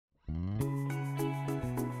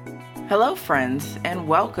Hello, friends, and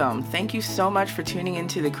welcome. Thank you so much for tuning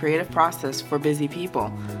into the creative process for busy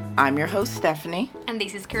people. I'm your host, Stephanie. And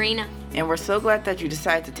this is Karina. And we're so glad that you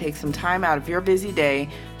decided to take some time out of your busy day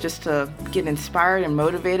just to get inspired and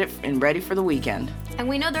motivated and ready for the weekend. And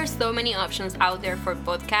we know there's so many options out there for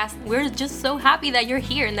podcasts. We're just so happy that you're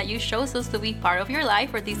here and that you chose us to be part of your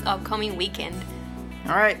life for this upcoming weekend.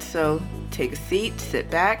 All right, so take a seat,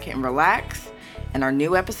 sit back, and relax. And our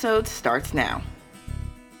new episode starts now.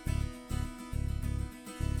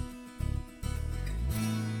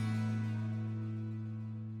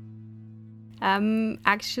 I'm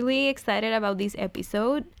actually excited about this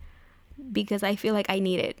episode because I feel like I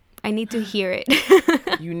need it. I need to hear it.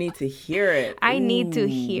 You need to hear it. I need to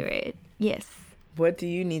hear it. Yes. What do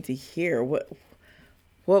you need to hear? What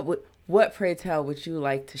pray tell would you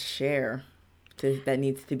like to share that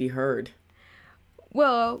needs to be heard?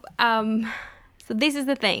 Well, so this is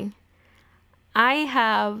the thing.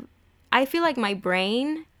 I feel like my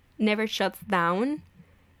brain never shuts down.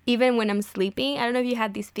 Even when I'm sleeping, I don't know if you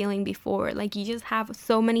had this feeling before, like you just have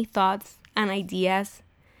so many thoughts and ideas,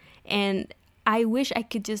 and I wish I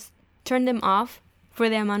could just turn them off for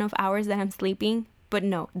the amount of hours that I'm sleeping, but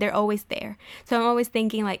no, they're always there. So I'm always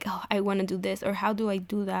thinking like, oh, I want to do this, or how do I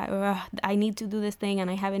do that, or I need to do this thing and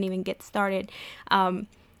I haven't even get started.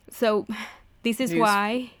 So this is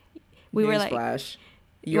why we were like, flash,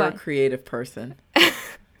 you're a creative person.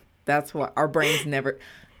 That's why our brains never...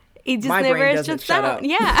 It just my never brain doesn't shuts shut down. up.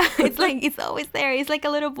 Yeah, it's like it's always there. It's like a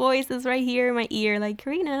little voice that's right here in my ear, like,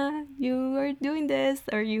 Karina, you were doing this,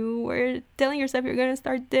 or you were telling yourself you're gonna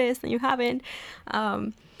start this and you haven't.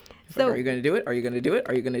 So like, are you gonna do it? Are you gonna do it?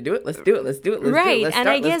 Are you gonna do it? Let's do it. Let's do it. Let's right. do it. Let's and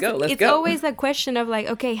start. I guess Let's it's go. always a question of like,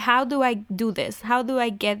 okay, how do I do this? How do I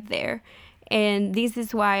get there? And this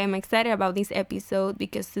is why I'm excited about this episode,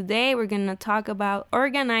 because today we're gonna talk about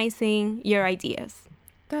organizing your ideas.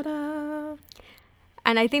 Ta-da!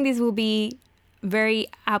 And I think this will be very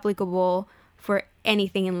applicable for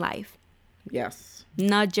anything in life. Yes.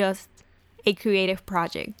 Not just a creative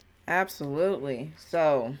project. Absolutely.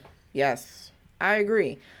 So, yes, I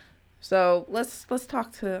agree. So let's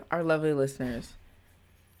talk to our lovely listeners.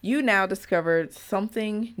 You now discovered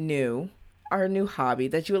something new, our new hobby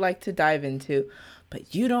that you would like to dive into,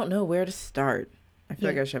 but you don't know where to start. I feel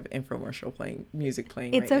like I should have music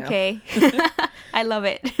playing it's right okay. I love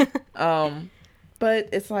it. But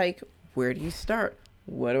it's like, where do you start?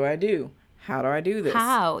 What do I do? How do I do this?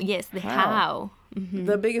 How? Yes, the how. Mm-hmm.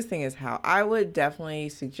 The biggest thing is how. I would definitely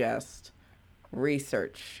suggest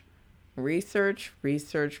research. Research,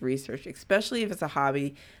 especially if it's a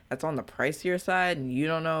hobby that's on the pricier side and you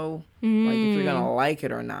don't know like if you're going to like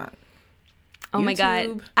it or not. Oh my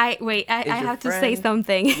God. I have to say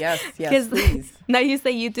something. Yes, please. Now you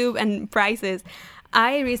say YouTube and prices.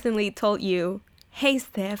 I recently told you, hey,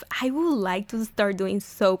 Steph, I would like to start doing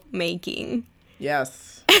soap making.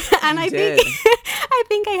 Yes. And I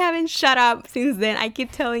think I haven't shut up since then. I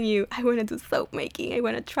keep telling you, I want to do soap making. I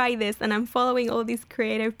want to try this. And I'm following all these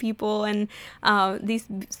creative people and these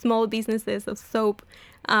small businesses of soap.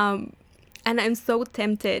 And I'm so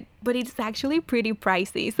tempted, but it's actually pretty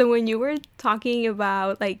pricey. So when you were talking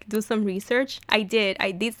about like do some research, I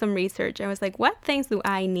did some research. I was like, what things do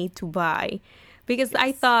I need to buy? Because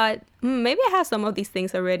I thought, maybe I have some of these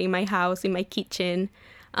things already in my house, in my kitchen.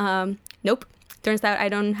 Nope. Turns out I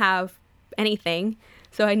don't have anything.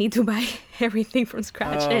 So I need to buy everything from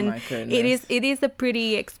scratch. Oh, and my goodness. it is a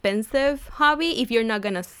pretty expensive hobby if you're not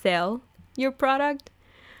going to sell your product.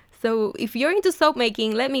 So if you're into soap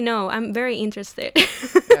making, let me know. I'm very interested.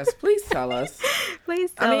 Yes, please tell us.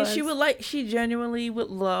 Please tell us. She genuinely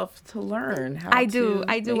would love to learn how I to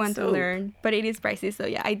do want to learn, but it is pricey. So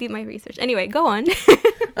yeah, I did my research. Anyway, go on.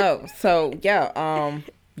 Oh, so yeah,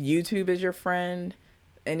 YouTube is your friend.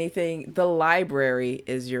 The library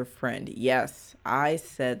is your friend. Yes, I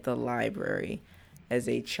said the library. As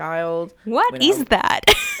a child. What is that?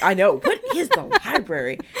 I know. What is the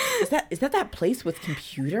library? Is that place with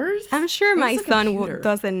computers? I'm sure my son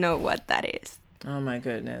doesn't know what that is. Oh my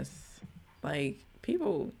goodness. Like,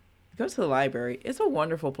 people go to the library. It's a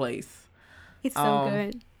wonderful place. It's so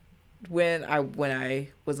good. When I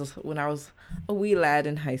was a wee lad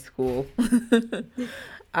in high school,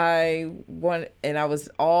 I was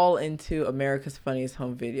all into America's Funniest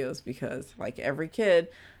Home Videos because like every kid,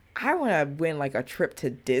 I want to win like a trip to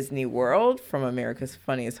Disney World from America's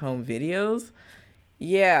Funniest Home Videos.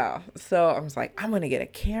 Yeah. So I was like, I'm going to get a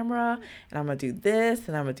camera and I'm going to do this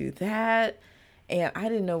and I'm going to do that. And I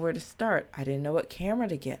didn't know where to start. I didn't know what camera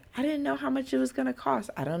to get. I didn't know how much it was going to cost.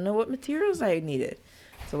 I don't know what materials I needed.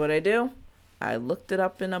 So what I do? I looked it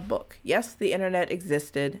up in a book. Yes, the internet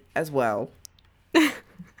existed as well.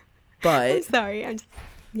 I'm But sorry. I'm just,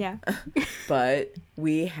 yeah. but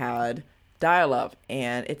we had dial-up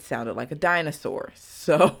and it sounded like a dinosaur.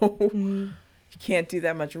 So you can't do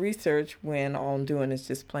that much research when all I'm doing is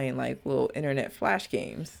just playing like little internet flash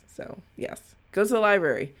games. So yes, go to the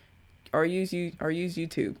library or use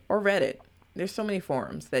YouTube or Reddit. There's so many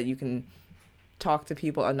forums that you can talk to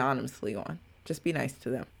people anonymously on. Just be nice to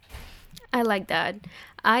them. I like that.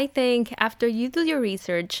 I think after you do your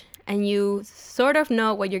research and you sort of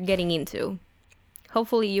know what you're getting into,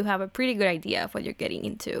 hopefully you have a pretty good idea of what you're getting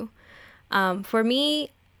into. For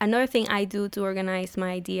me, another thing I do to organize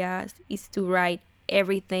my ideas is to write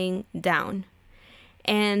everything down.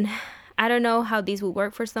 And I don't know how this will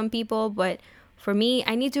work for some people, but for me,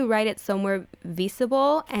 I need to write it somewhere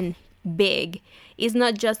visible and big. It's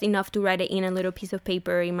not just enough to write it in a little piece of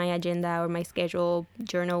paper in my agenda or my schedule,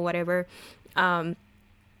 journal, whatever. In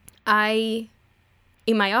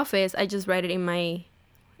my office, I just write it in my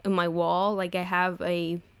wall. Like I have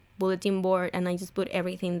a bulletin board and I just put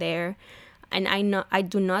everything there. And I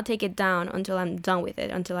do not take it down until I'm done with it,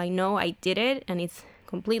 until I know I did it and it's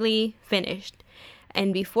completely finished.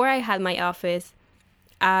 And before I had my office,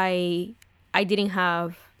 I didn't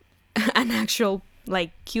have an actual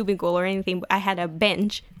like cubicle or anything. I had a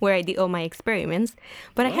bench where I did all my experiments,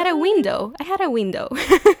 but I had a window.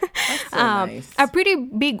 That's so nice. A pretty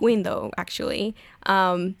big window actually.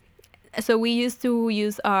 So we used to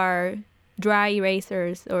use our dry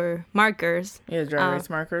erasers or markers. Yeah, dry erase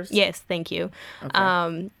markers. Yes, thank you.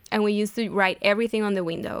 Okay. And we used to write everything on the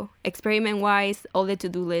window, experiment-wise, all the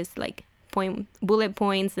to-do lists, like bullet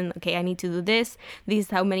points, and okay, I need to do this. This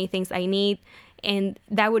is how many things I need, and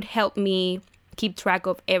that would help me keep track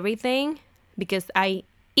of everything because I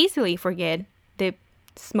easily forget the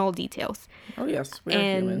small details. Oh yes, we are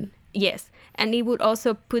human. Yes, and it would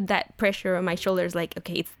also put that pressure on my shoulders, like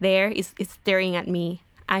okay, it's there, it's staring at me.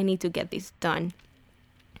 I need to get this done.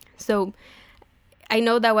 So I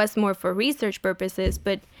know that was more for research purposes,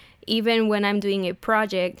 but even when I'm doing a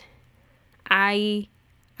project, I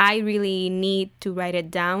really need to write it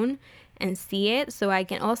down and see it so I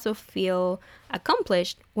can also feel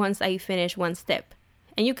accomplished once I finish one step.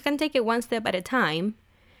 And you can take it one step at a time,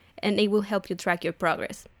 and it will help you track your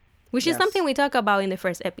progress, which is something we talk about in the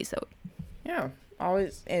first episode. Yeah,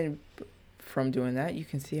 always. And from doing that, you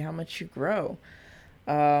can see how much you grow.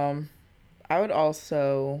 I would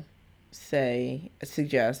also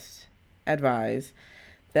suggest, advise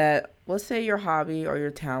that, let's say your hobby or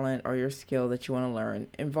your talent or your skill that you want to learn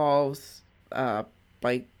involves,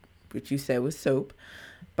 like what you said with soap,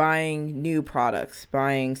 buying new products,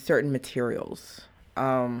 buying certain materials.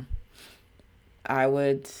 I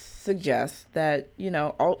would suggest that,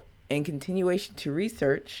 in continuation to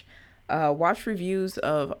research, watch reviews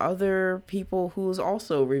of other people who's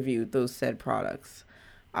also reviewed those said products.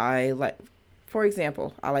 For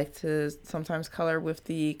example, I like to sometimes color with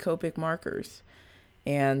the Copic markers,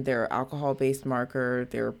 and they're alcohol-based marker.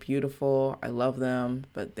 They're beautiful. I love them,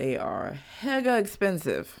 but they are hella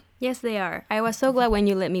expensive. Yes, they are. I was so glad when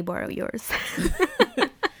you let me borrow yours.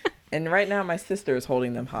 And right now, my sister is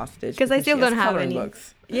holding them hostage because I still don't have coloring any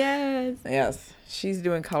books. Yes, she's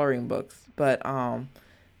doing coloring books, but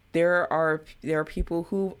there are people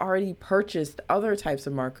who've already purchased other types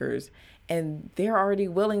of markers, and they're already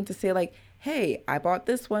willing to say like, hey, I bought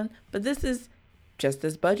this one, but this is just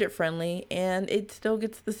as budget friendly and it still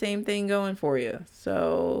gets the same thing going for you.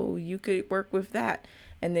 So you could work with that.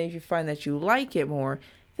 And then if you find that you like it more,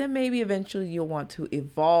 then maybe eventually you'll want to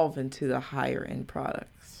evolve into the higher end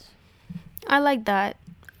products. I like that.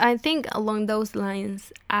 I think along those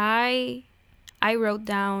lines, I wrote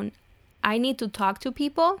down, I need to talk to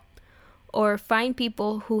people or find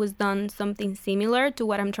people who has done something similar to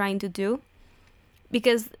what I'm trying to do,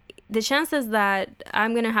 because the chances that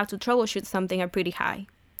I'm going to have to troubleshoot something are pretty high.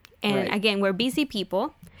 And again, we're busy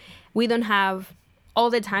people. We don't have all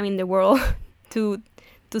the time in the world to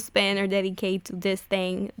spend or dedicate to this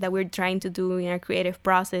thing that we're trying to do in our creative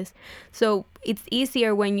process. So it's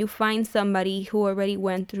easier when you find somebody who already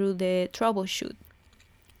went through the troubleshoot,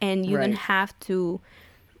 and you don't have to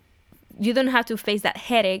face that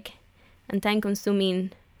headache and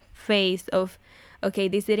time-consuming phase of, okay,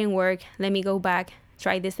 this didn't work, let me go back,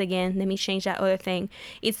 try this again, let me change that other thing.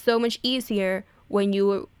 It's so much easier when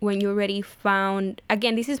you already found,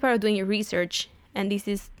 again, this is part of doing your research, and this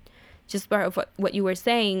is just part of what you were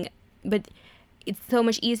saying, but it's so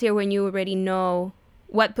much easier when you already know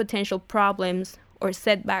what potential problems or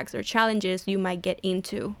setbacks or challenges you might get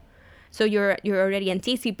into. So you're already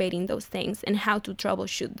anticipating those things and how to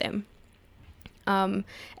troubleshoot them. And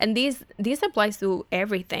this applies to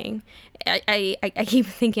everything. I keep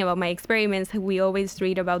thinking about my experiments. We always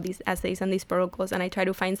read about these essays and these protocols, and I try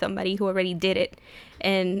to find somebody who already did it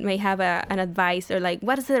and may have an advice, or like,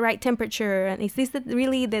 what is the right temperature, and is this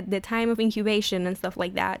really the time of incubation and stuff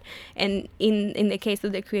like that. And in the case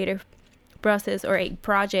of the creative process or a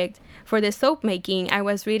project for the soap making, I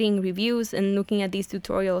was reading reviews and looking at these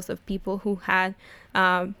tutorials of people who had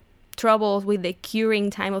troubles with the curing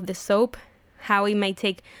time of the soap, how it might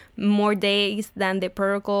take more days than the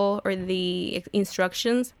protocol or the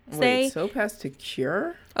instructions say. Wait, soap has to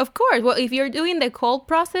cure? Of course. Well, if you're doing the cold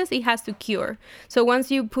process, it has to cure. So once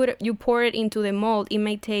you pour it into the mold, it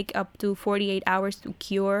may take up to 48 hours to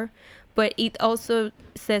cure. But it also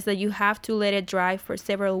says that you have to let it dry for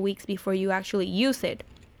several weeks before you actually use it.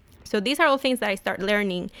 So these are all things that I start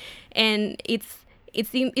learning, and it's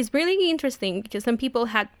really interesting because some people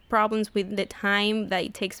had problems with the time that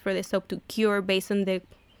it takes for the soap to cure based on the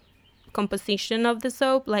composition of the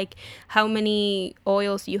soap, like how many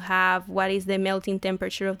oils you have, what is the melting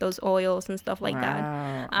temperature of those oils and stuff like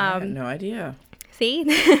that. I had no idea. See?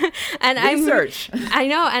 And Research. I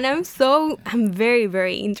know, and I'm very,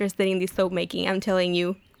 very interested in this soap making, I'm telling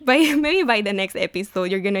you. Maybe by the next episode,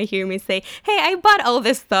 you're going to hear me say, hey, I bought all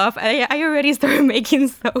this stuff. I already started making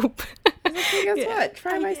soap. Guess what?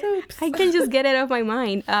 Try my soaps. I can just get it off my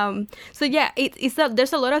mind. So yeah,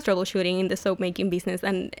 there's a lot of troubleshooting in the soap making business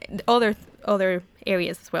and other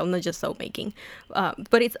areas as well, not just soap making.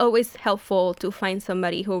 But it's always helpful to find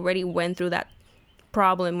somebody who already went through that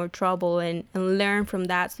problem or trouble and learn from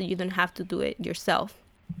that, so you don't have to do it yourself.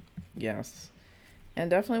 Yes. And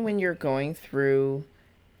definitely when you're going through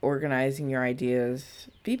organizing your ideas,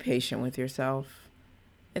 be patient with yourself.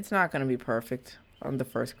 It's not going to be perfect on the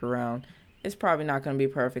first go round. It's probably not going to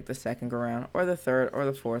be perfect the second go round, or the third, or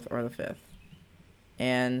the fourth, or the fifth.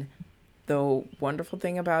 And the wonderful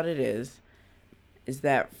thing about it is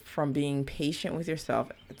that from being patient with yourself,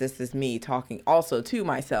 this is me talking also to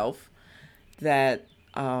myself, that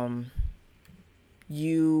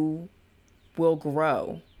you will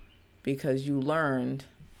grow because you learned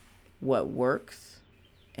what works,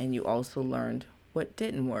 and you also learned what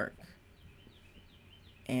didn't work.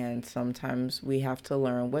 And sometimes we have to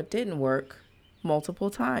learn what didn't work multiple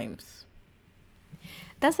times.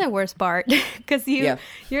 That's the worst part, because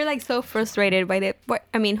you're like so frustrated by the.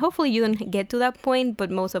 I mean, hopefully you don't get to that point, but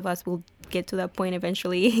most of us will get to that point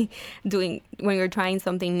eventually, when you're trying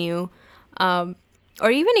something new, or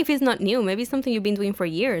even if it's not new, maybe something you've been doing for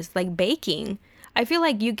years, like baking. I feel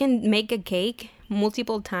like you can make a cake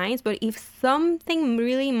multiple times, but if something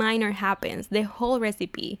really minor happens, the whole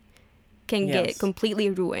recipe can get completely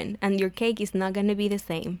ruined, and your cake is not going to be the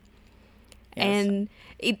same. Yes. And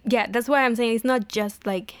that's why I'm saying it's not just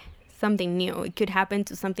like something new. It could happen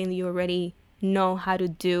to something that you already know how to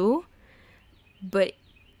do, but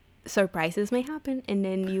surprises may happen, and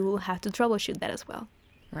then you will have to troubleshoot that as well.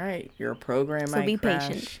 Right. Your program might crash. So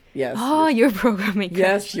be patient. Yes. Oh, your program might crash.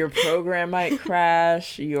 Yes, your program might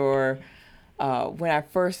crash. When I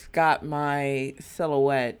first got my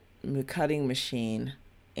Silhouette cutting machine,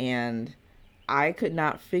 and I could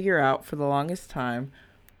not figure out for the longest time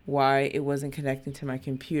why it wasn't connecting to my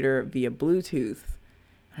computer via Bluetooth.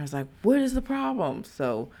 I was like, what is the problem?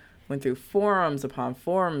 So went through forums upon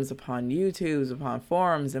forums upon YouTubes upon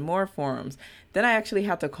forums and more forums. Then I actually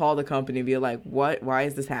had to call the company and be like, why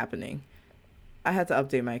is this happening? I had to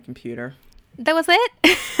update my computer. That was it?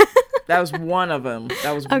 That was one of them.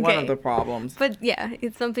 That was one of the problems. But yeah,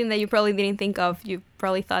 it's something that you probably didn't think of. You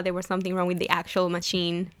probably thought there was something wrong with the actual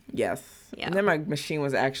machine. Yes. Yeah. And then my machine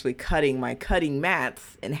was actually cutting my cutting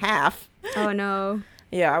mats in half. Oh, no.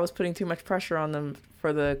 Yeah, I was putting too much pressure on them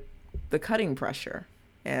for the cutting pressure.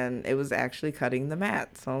 And it was actually cutting the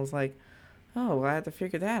mat. So I was like, oh, well, I had to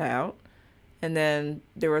figure that out. And then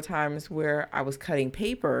there were times where I was cutting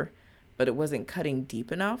paper, but it wasn't cutting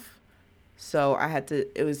deep enough. So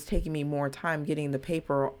it was taking me more time getting the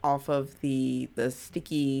paper off of the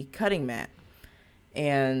sticky cutting mat.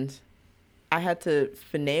 And I had to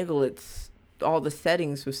finagle all the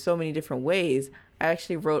settings with so many different ways. I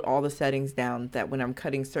actually wrote all the settings down that when I'm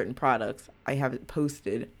cutting certain products, I have it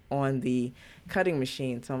posted on the cutting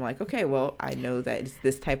machine. So I'm like, okay, well, I know that it's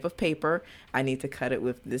this type of paper. I need to cut it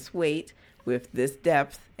with this weight, with this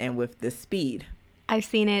depth, and with this speed. I've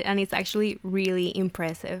seen it, and it's actually really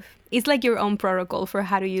impressive. It's like your own protocol for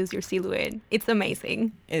how to use your Silhouette. It's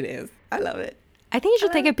amazing. It is. I love it. I think you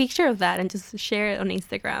should take a picture of that and just share it on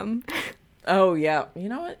Instagram. Oh, yeah. You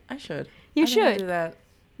know what? I should. You should. Do that.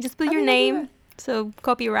 Just put your name, so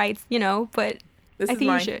copyrights, but I think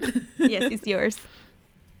you should. Yes, it's yours.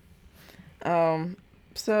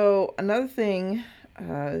 So another thing,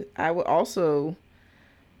 I would also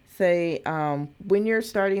say, when you're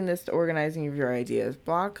starting this organizing of your ideas,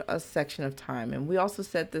 block a section of time. And we also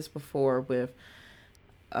said this before with,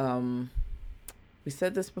 we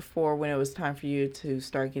said this before when it was time for you to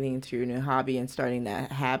start getting into your new hobby and starting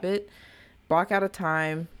that habit. Block out a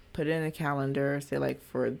time, put it in a calendar, say like,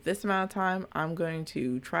 for this amount of time, I'm going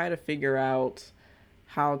to try to figure out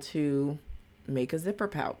how to make a zipper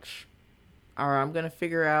pouch, or I'm going to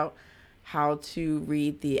figure out how to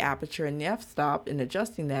read the aperture and the f-stop and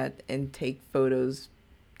adjusting that and take photos,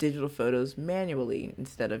 digital photos, manually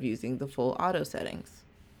instead of using the full auto settings.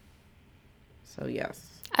 So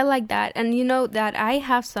yes. I like that. And you know that I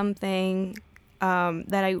have something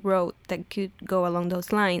that I wrote that could go along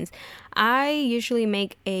those lines. I usually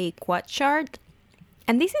make a quad chart.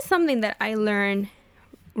 And this is something that I learned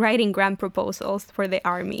writing grant proposals for the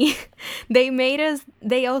Army.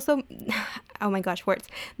 They also, oh my gosh, words.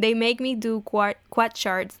 They make me do quad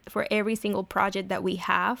charts for every single project that we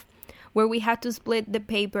have, where we have to split the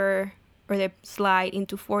paper or the slide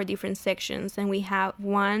into 4 different sections. And we have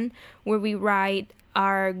one where we write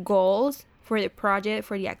our goals for the project,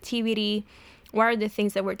 for the activity, what are the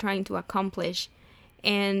things that we're trying to accomplish.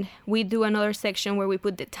 And we do another section where we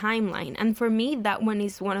put the timeline. And for me, that one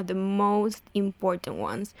is one of the most important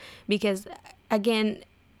ones because, again,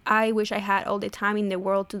 I wish I had all the time in the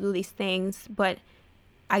world to do these things, but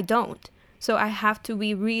I don't. So I have to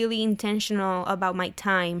be really intentional about my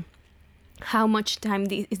time. How much time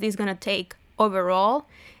is this going to take overall?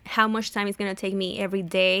 How much time is going to take me every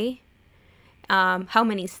day? How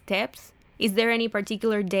many steps? Is there any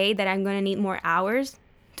particular day that I'm going to need more hours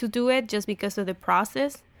to do it just because of the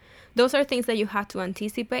process? Those are things that you have to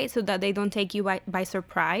anticipate so that they don't take you by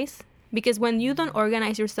surprise. Because when you don't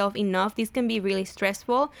organize yourself enough, this can be really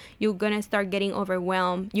stressful. You're going to start getting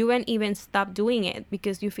overwhelmed. You won't even stop doing it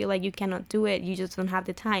because you feel like you cannot do it. You just don't have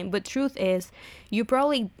the time. But truth is, you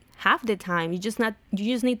probably have the time. You just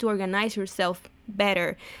need to organize yourself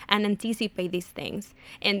better and anticipate these things.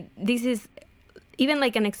 And this is even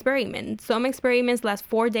like an experiment. Some experiments last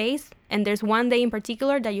 4 days, and there's one day in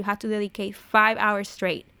particular that you have to dedicate 5 hours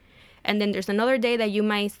straight. And then there's another day that you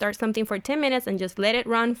might start something for 10 minutes and just let it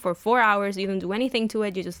run for 4 hours. You don't do anything to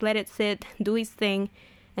it. You just let it sit, do its thing,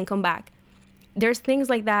 and come back. There's things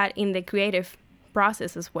like that in the creative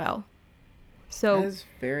process as well. So that is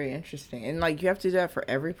very interesting. And like, you have to do that for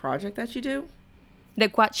every project that you do? The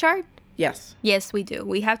quad chart? Yes. Yes, we do.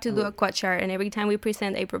 We have to do a quad chart, and every time we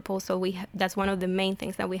present a proposal, that's one of the main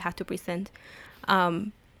things that we have to present.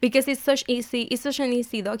 Because it's such an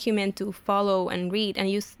easy document to follow and read, and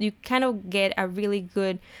you kind of get a really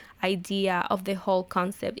good idea of the whole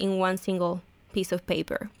concept in one single piece of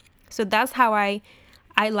paper. So that's how I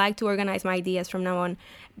like to organize my ideas from now on,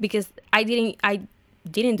 because I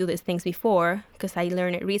didn't do these things before because I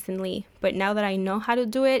learned it recently. But now that I know how to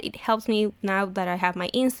do it, it helps me now that I have my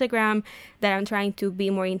Instagram, that I'm trying to be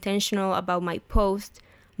more intentional about my posts,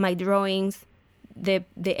 my drawings, the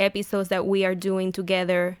episodes that we are doing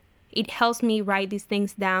together. It helps me write these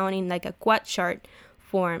things down in like a quad chart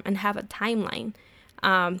form and have a timeline.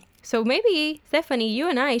 So maybe, Stephanie, you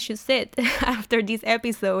and I should sit after this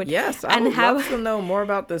episode. Yes, I would love to know more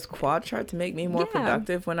about this quad chart to make me more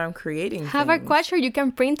productive when I'm creating Have things. a quad chart. You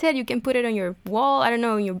can print it. You can put it on your wall, I don't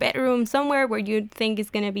know, in your bedroom, somewhere where you think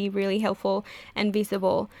is going to be really helpful and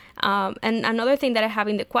visible. And another thing that I have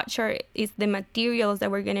in the quad chart is the materials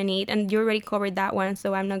that we're going to need. And you already covered that one,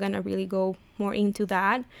 so I'm not going to really go more into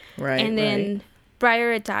that. Right. And then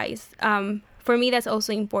prioritize. For me, that's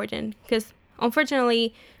also important because,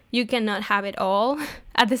 unfortunately, you cannot have it all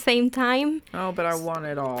at the same time. Oh, but I want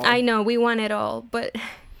it all. I know, we want it all, but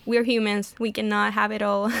we're humans. We cannot have it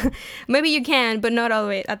all. Maybe you can, but not all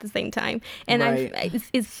of it at the same time. And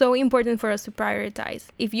it's so important for us to prioritize.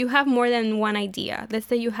 If you have more than one idea, let's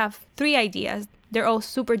say you have 3 ideas, they're all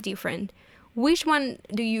super different. Which one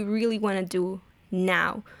do you really want to do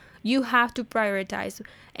now? You have to prioritize,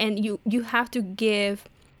 and you have to give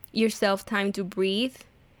yourself time to breathe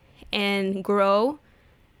and grow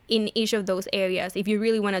in each of those areas if you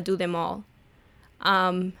really want to do them all.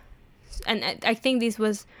 And I think this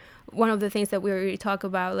was one of the things that we already talked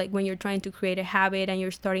about, like when you're trying to create a habit and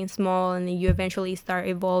you're starting small and then you eventually start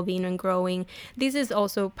evolving and growing. This is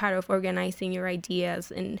also part of organizing your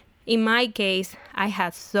ideas. And in my case, I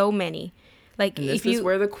had so many. Like, and this is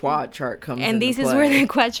where the quad chart comes in. And this is where the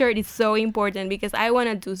quad chart is so important because I want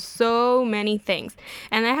to do so many things.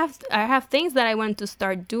 And I have things that I want to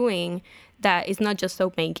start doing that is not just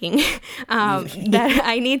soap making, that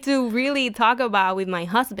I need to really talk about with my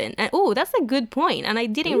husband. And that's a good point. And I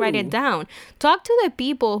didn't write it down. Talk to the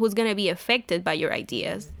people who's going to be affected by your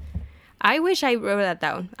ideas. I wish I wrote that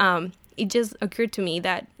down. It just occurred to me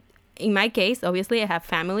that in my case, obviously I have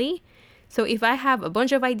family. So if I have a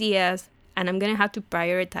bunch of ideas and I'm going to have to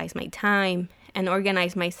prioritize my time and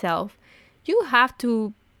organize myself, you have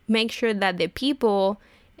to make sure that the people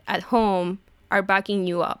at home are backing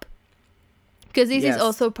you up. Because this is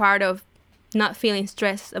also part of not feeling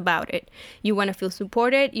stressed about it. You want to feel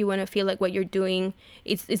supported. You want to feel like what you're doing,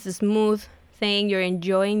 it's a smooth thing. You're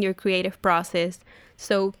enjoying your creative process.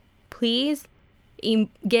 So please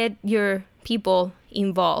get your people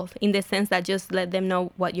involved in the sense that just let them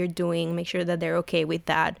know what you're doing. Make sure that they're okay with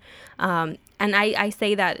that. And I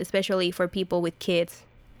say that especially for people with kids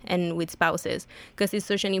and with spouses, because it's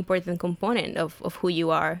such an important component of who you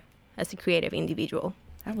are as a creative individual.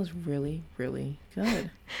 That was really, really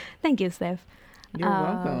good. Thank you, Steph. You're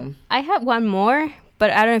welcome. I have one more,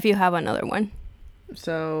 but I don't know if you have another one.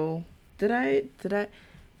 So, did I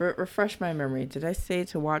refresh my memory? Did I say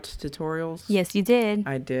to watch tutorials? Yes, you did.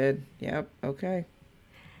 I did. Yep. Okay.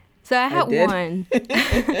 So I had one.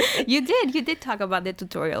 You did talk about the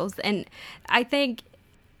tutorials, and I think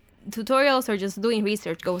tutorials or just doing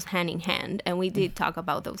research goes hand in hand, and we did talk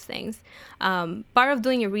about those things. Part of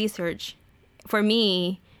doing your research for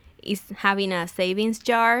me is having a savings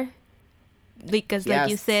jar, because like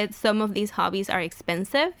you said, some of these hobbies are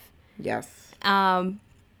expensive. Yes.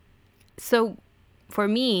 So for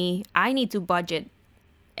me, I need to budget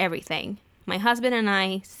everything. My husband and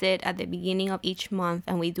I sit at the beginning of each month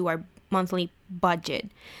and we do our monthly budget.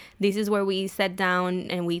 This is where we sit down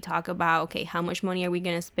and we talk about, okay, how much money are we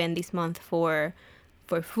going to spend this month for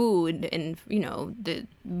food and, the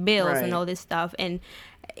bills and all this stuff. And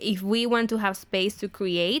if we want to have space to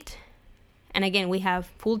create, and again, we have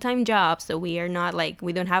full-time jobs, so we are not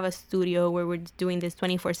we don't have a studio where we're doing this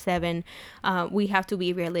 24/7. We have to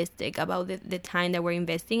be realistic about the time that we're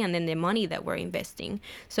investing and then the money that we're investing.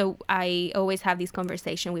 So I always have this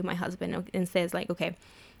conversation with my husband and says okay,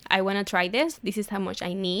 I want to try this. This is how much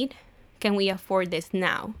I need. Can we afford this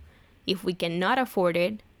now? If we cannot afford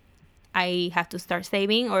it, I have to start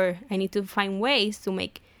saving, or I need to find ways to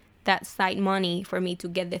make that side money for me to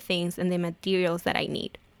get the things and the materials that I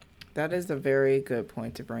need. That is a very good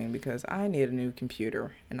point to bring, because I need a new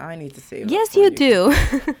computer and I need to save. Yes, you do.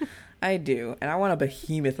 I do. And I want a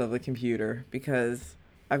behemoth of a computer because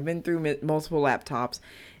I've been through multiple laptops.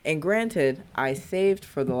 And granted, I saved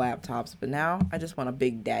for the laptops, but now I just want a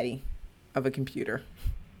big daddy of a computer.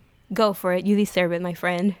 Go for it. You deserve it, my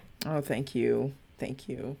friend. Oh, thank you. Thank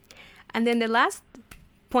you. And then the last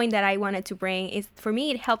point that I wanted to bring is, for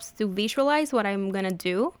me, it helps to visualize what I'm going to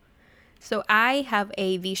do. So I have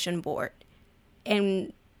a vision board,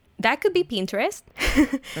 and that could be Pinterest.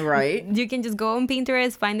 Right. You can just go on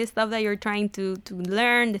Pinterest, find the stuff that you're trying to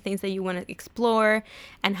learn, the things that you want to explore,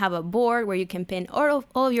 and have a board where you can pin all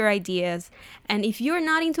of your ideas. And if you're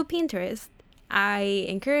not into Pinterest, I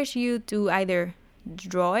encourage you to either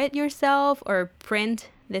draw it yourself or print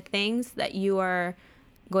the things that you are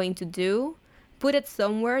going to do. Put it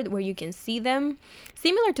somewhere where you can see them.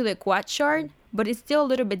 Similar to the quad chart, but it's still a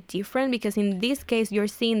little bit different, because in this case, you're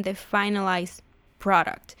seeing the finalized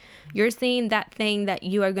product. You're seeing that thing that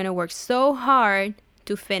you are going to work so hard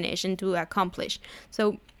to finish and to accomplish.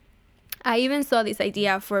 So I even saw this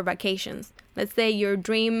idea for vacations. Let's say your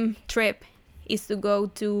dream trip is to go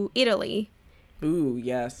to Italy. Ooh,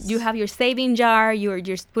 yes. You have your saving jar. You're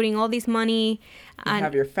just putting all this money. You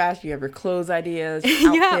have your fashion. You have your clothes ideas.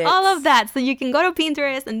 You have all of that. So you can go to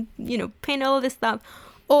Pinterest and, pin all of this stuff.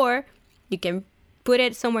 Or you can put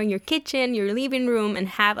it somewhere in your kitchen, your living room, and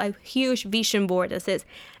have a huge vision board that says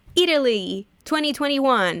Italy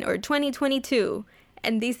 2021 or 2022.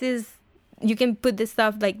 And you can put this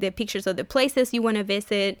stuff, like the pictures of the places you want to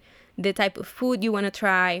visit, the type of food you want to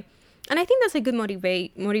try. And I think that's a good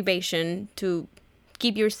motivation to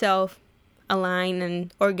keep yourself aligned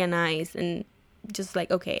and organized, and just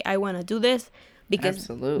okay, I want to do this because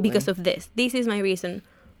of this. This is my reason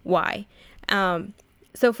why.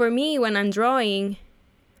 So for me, when I'm drawing,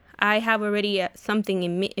 I have already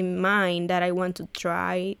something in mind that I want to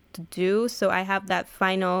try to do. So I have that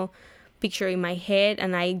final picture in my head,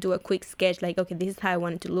 and I do a quick sketch, okay, this is how I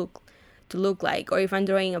want it to look like. Or if I'm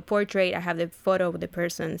drawing a portrait, I have the photo of the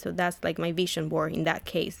person. So that's my vision board in that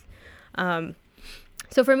case.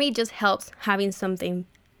 So for me, it just helps having something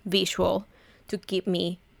visual to keep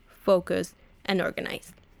me focused and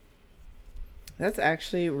organized. That's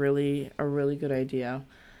actually a really good idea.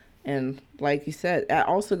 And like you said, that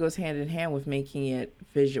also goes hand in hand with making it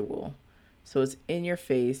visual. So it's in your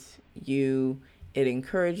face. It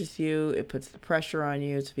encourages you. It puts the pressure on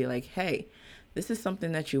you to be like, hey, this is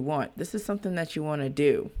something that you want. This is something that you want to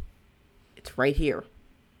do. It's right here.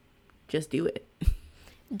 Just do it.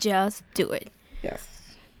 Just do it. Yes.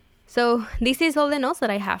 So this is all the notes that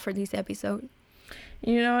I have for this episode.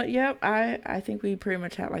 You know, yep. I think we pretty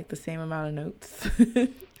much had like the same amount of notes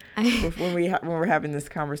when we're having this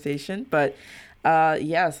conversation. But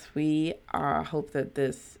yes, we hope that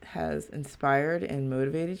this has inspired and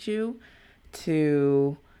motivated you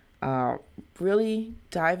to really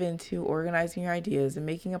dive into organizing your ideas and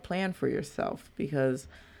making a plan for yourself. Because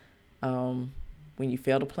when you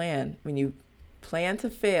plan to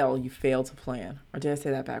fail, you fail to plan. Or did I say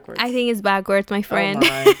that backwards? I think it's backwards, my friend.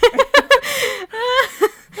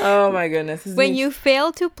 Oh my goodness. When you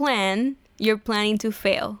fail to plan, you're planning to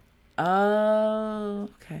fail. Oh,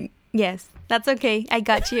 okay. Yes, that's okay. I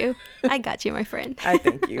got you. I got you, my friend. I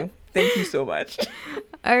thank you. Thank you so much.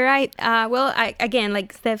 All right. Well, again,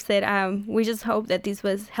 like Steph said, we just hope that this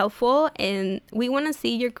was helpful. And we want to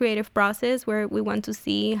see your creative process, where we want to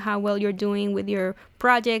see how well you're doing with your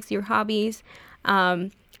projects, your hobbies.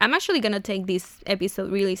 I'm actually going to take this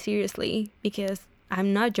episode really seriously because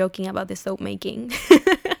I'm not joking about the soap making.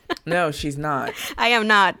 No, she's not. I am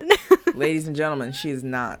not. Ladies and gentlemen, she is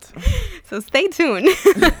not. So stay tuned.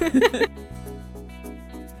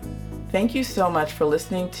 Thank you so much for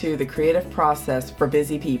listening to The Creative Process for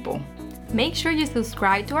Busy People. Make sure you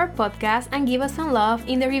subscribe to our podcast and give us some love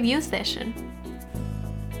in the review session.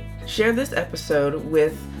 Share this episode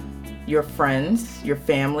with your friends, your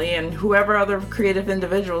family, and whoever other creative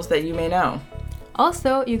individuals that you may know.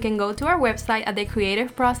 Also, you can go to our website at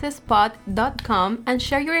thecreativeprocesspod.com and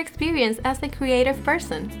share your experience as a creative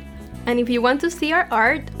person. And if you want to see our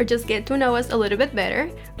art or just get to know us a little bit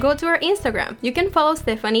better, go to our Instagram. You can follow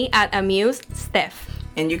Stephanie at AmusedSteph.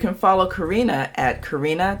 And you can follow Karina at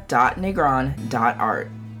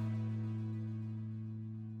karina.negron.art.